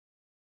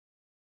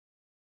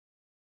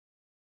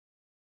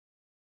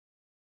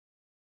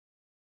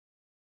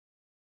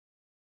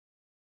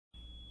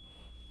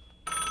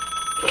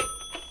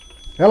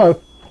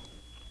Hello.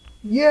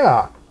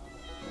 Yeah.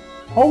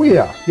 Oh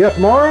yeah. Yeah,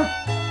 tomorrow?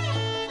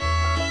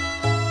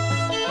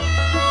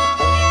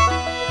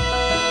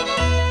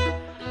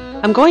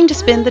 I'm going to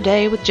spend the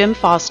day with Jim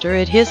Foster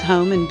at his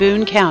home in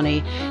Boone County,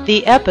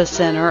 the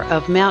epicenter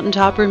of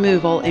mountaintop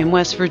removal in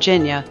West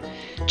Virginia.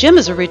 Jim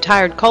is a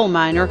retired coal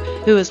miner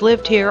who has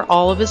lived here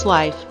all of his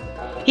life.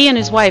 He and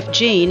his wife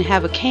Jean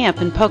have a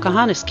camp in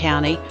Pocahontas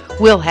County.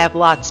 We'll have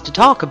lots to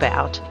talk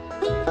about.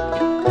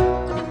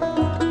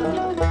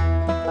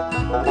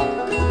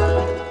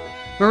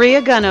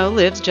 Maria Gunno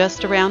lives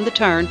just around the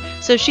turn,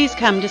 so she's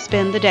come to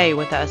spend the day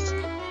with us.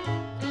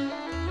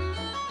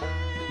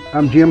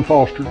 I'm Jim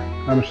Foster.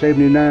 I'm a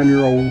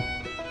 79-year-old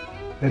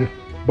that is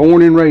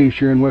born and raised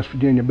here in West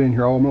Virginia. Been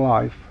here all my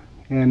life.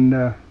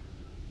 And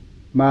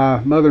my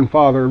mother and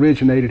father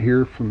originated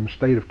here from the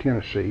state of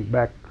Tennessee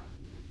back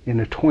in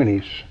the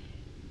 20s.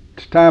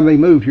 At the time they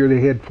moved here,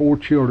 they had 4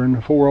 children,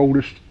 the 4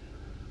 oldest.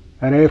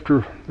 And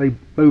after they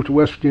moved to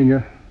West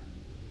Virginia,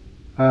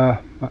 I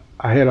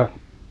had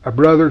a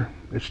brother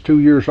that's 2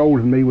 years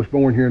older than me, was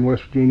born here in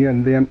West Virginia,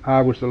 and then I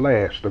was the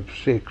last of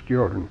 6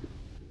 children.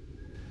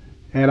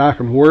 And I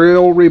can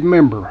well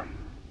remember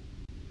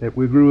that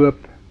we grew up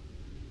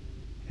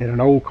in an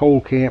old coal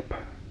camp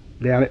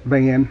down at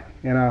Van,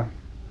 and I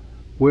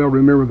well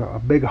remember a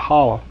big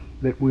hollow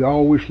that we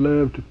always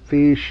loved to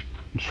fish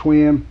and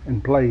swim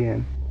and play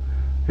in.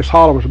 This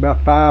hollow was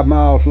about 5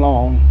 miles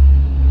long,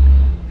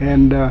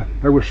 and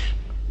there was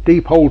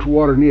deep holes of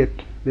water in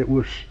it that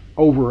was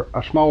over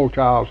a small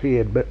child's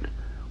head, but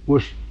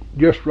was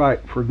just right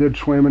for good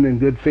swimming and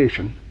good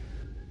fishing.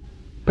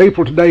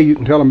 People today, you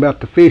can tell them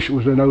about the fish that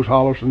was in those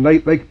hollows, and they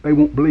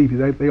won't believe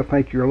you. They'll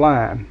think you're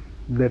lying.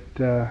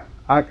 That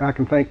I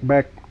can think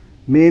back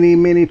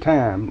many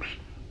times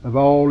of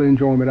all the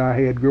enjoyment I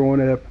had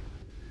growing up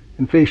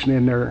and fishing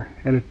in there.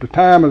 And at the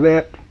time of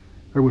that,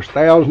 there was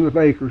thousands of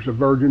acres of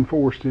virgin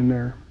forest in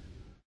there.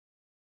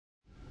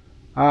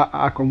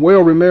 I can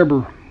well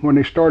remember when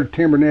they started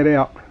timbering that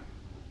out.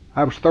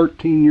 I was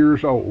 13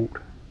 years old.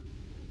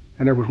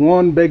 And there was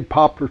one big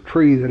poplar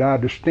tree that I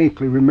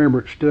distinctly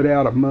remember. It stood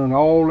out among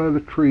all other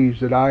trees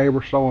that I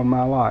ever saw in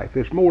my life.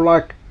 It's more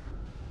like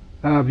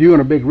viewing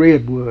a big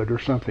redwood or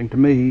something to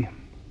me,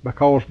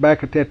 because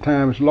back at that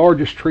time, it's the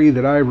largest tree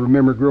that I ever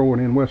remember growing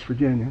in West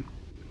Virginia.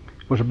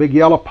 It was a big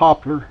yellow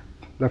poplar.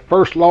 The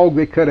first log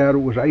they cut out, it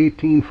was an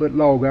 18-foot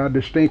log. I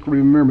distinctly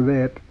remember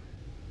that.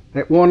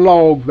 That one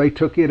log, they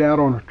took it out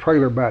on a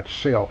trailer by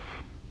itself.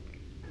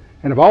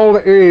 And of all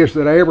the areas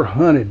that I ever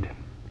hunted,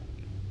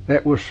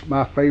 that was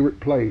my favorite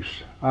place.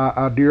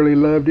 I dearly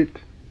loved it.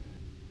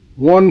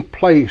 One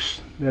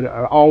place that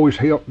I always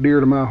held dear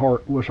to my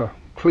heart was a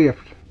cliff,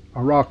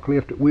 a rock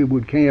cliff that we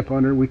would camp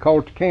under. We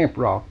called it the Camp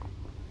Rock.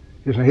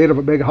 It's the head of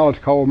a big hollow. It's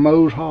called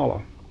Moe's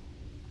Hollow.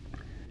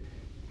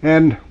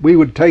 And we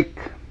would take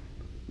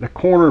the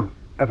corner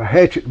of a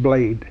hatchet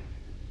blade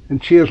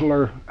and chisel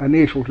our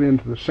initials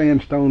into the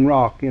sandstone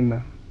rock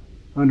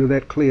under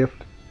that cliff.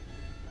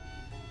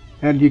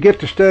 And you get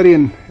to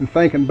studying and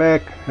thinking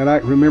back, and I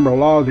remember a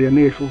lot of the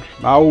initials.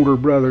 My older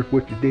brother,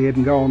 which is dead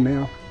and gone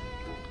now,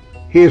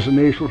 his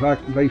initials,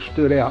 they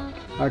stood out.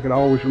 I could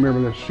always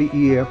remember the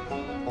CEF.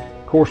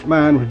 Of course,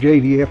 mine was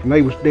JDF, and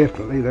they was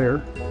definitely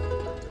there.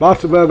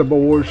 Lots of other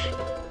boys.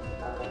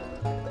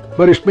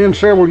 But it's been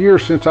several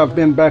years since I've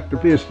been back to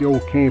visit the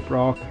old Camp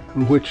Rock,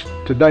 which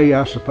today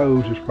I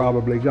suppose is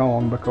probably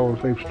gone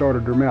because they've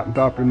started their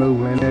mountaintop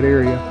removal in that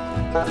area.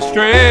 The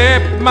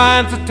strip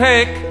mines a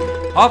take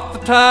off the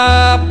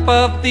top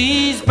of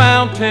these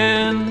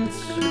mountains,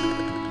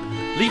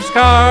 leave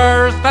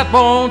scars that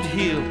won't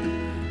heal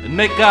and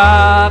make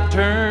God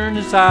turn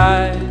his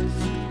eyes.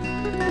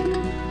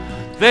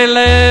 They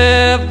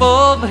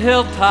level the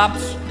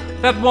hilltops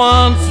that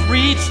once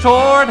reached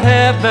toward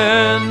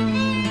heaven,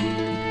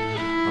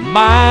 a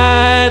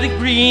mighty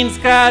green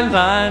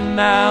skyline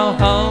now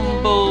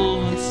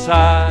humble in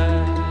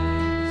size.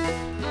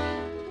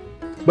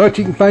 But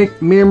you can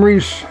think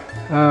memories.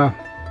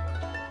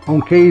 On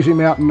Kayford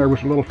Mountain, there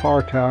was a little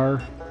fire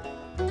tower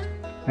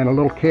and a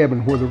little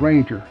cabin where the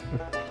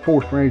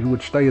 4th Ranger,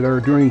 would stay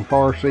there during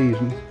fire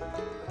season.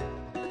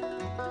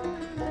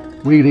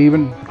 We'd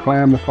even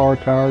climb the fire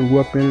tower and go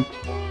up in it,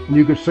 and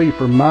you could see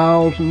for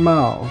miles and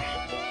miles.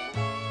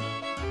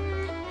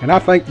 And I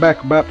think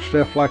back about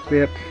stuff like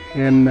that,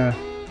 and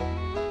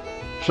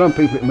some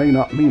people it may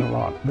not mean a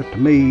lot, but to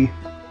me,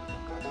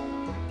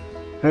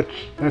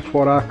 that's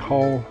what I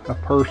call a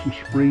person's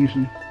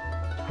reason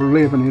for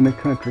living in the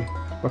country.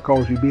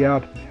 Because you be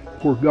out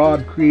where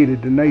God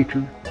created the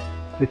nature,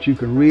 that you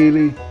can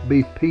really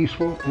be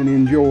peaceful and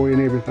enjoy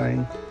and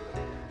everything.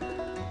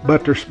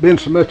 But there's been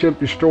so much of it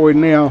destroyed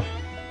now.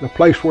 The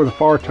place where the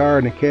fire tower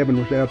and the cabin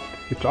was out,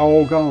 it's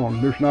all gone.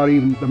 There's not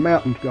even, the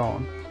mountain's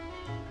gone.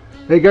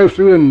 They go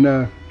through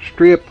and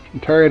strip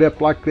and tear it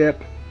up like that,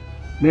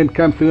 and then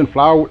come through and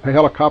fly with the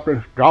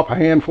helicopter, drop a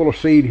handful of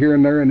seed here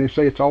and there, and they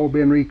say it's all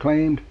been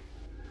reclaimed.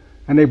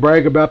 And they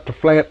brag about the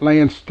flat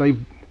lands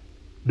they've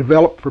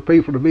developed for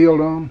people to build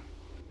on.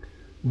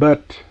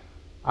 But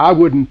I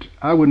wouldn't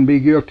be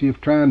guilty of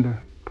trying to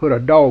put a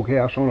dog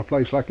house on a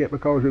place like that,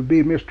 because it would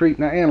be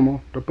mistreating an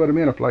animal to put them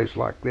in a place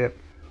like that,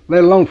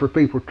 let alone for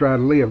people to try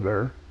to live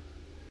there.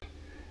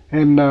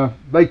 And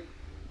they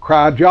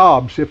cry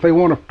jobs. If they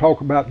want to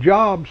talk about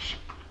jobs,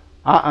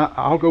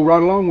 I'll go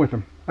right along with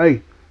them.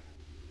 Hey,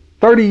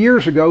 30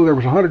 years ago, there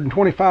was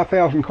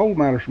 125,000 coal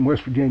miners from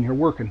West Virginia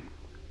working.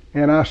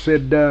 And I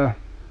said,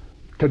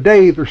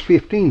 today there's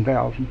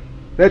 15,000.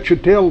 That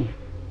should tell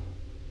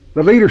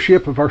the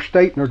leadership of our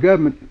state and our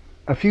government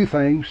a few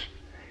things.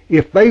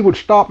 If they would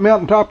stop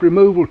mountaintop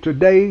removal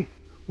today,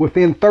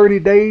 within 30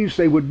 days,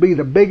 they would be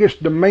the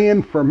biggest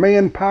demand for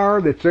manpower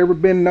that's ever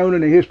been known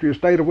in the history of the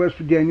state of West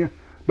Virginia,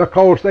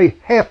 because they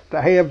have to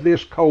have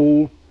this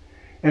coal.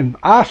 And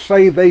I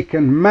say they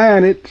can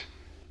mine it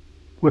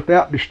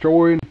without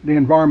destroying the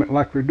environment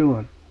like they're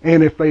doing.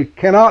 And if they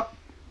cannot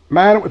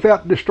mine it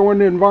without destroying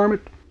the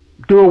environment,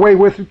 do away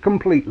with it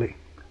completely.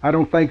 I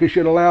don't think they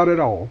should allow it at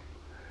all,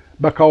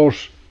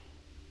 because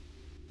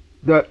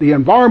the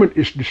environment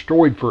is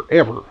destroyed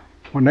forever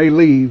when they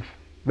leave.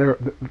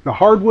 The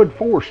hardwood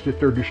forest that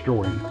they're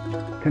destroying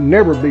can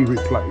never be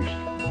replaced.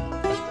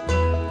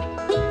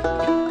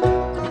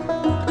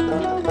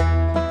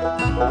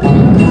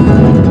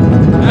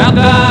 Now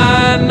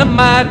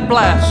dynamite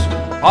blast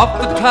off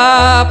the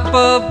top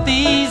of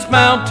these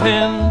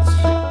mountains,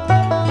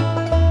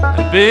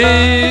 and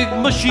big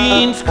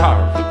machines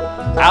carve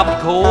out the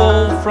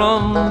coal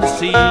from the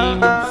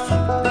seams.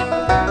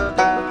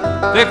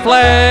 They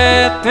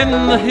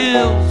flatten the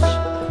hills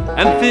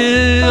and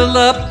fill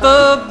up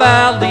the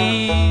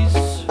valleys,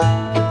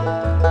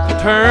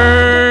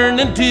 turn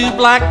into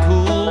black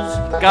pools,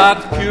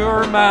 God's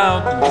pure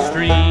mountain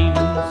streams.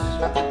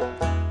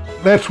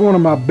 That's one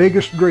of my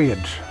biggest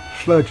dreads,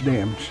 sludge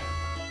dams.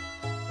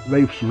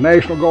 Some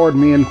National Guard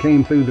men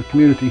came through the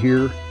community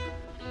here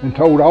and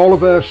told all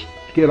of us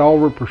to get all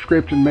of our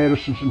prescription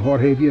medicines and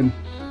what have you, and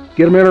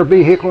get them in our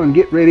vehicle and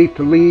get ready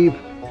to leave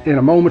in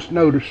a moment's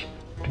notice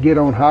to get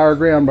on higher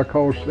ground,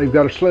 because they've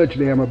got a sludge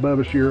dam above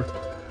us here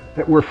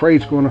that we're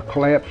afraid is going to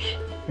collapse,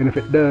 and if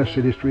it does,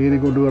 it is really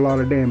going to do a lot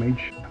of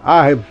damage.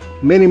 I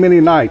have many, many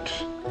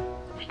nights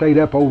stayed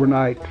up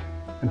overnight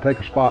and take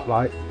a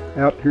spotlight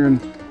out here and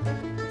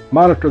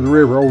monitor the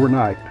river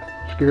overnight,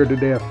 scared to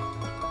death.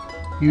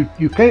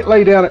 You can't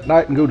lay down at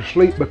night and go to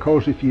sleep,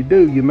 because if you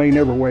do, you may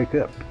never wake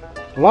up.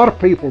 A lot of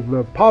people,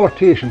 the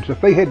politicians,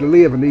 if they had to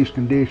live in these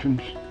conditions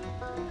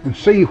and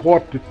see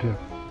what the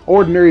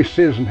ordinary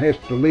citizen has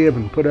to live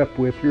and put up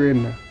with here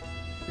in the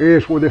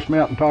areas where this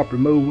mountaintop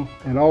removal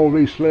and all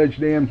these sludge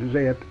dams is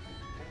at,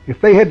 if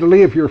they had to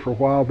live here for a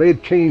while,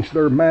 they'd change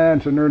their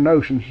minds and their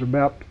notions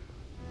about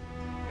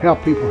how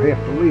people have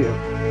to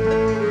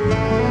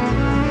live.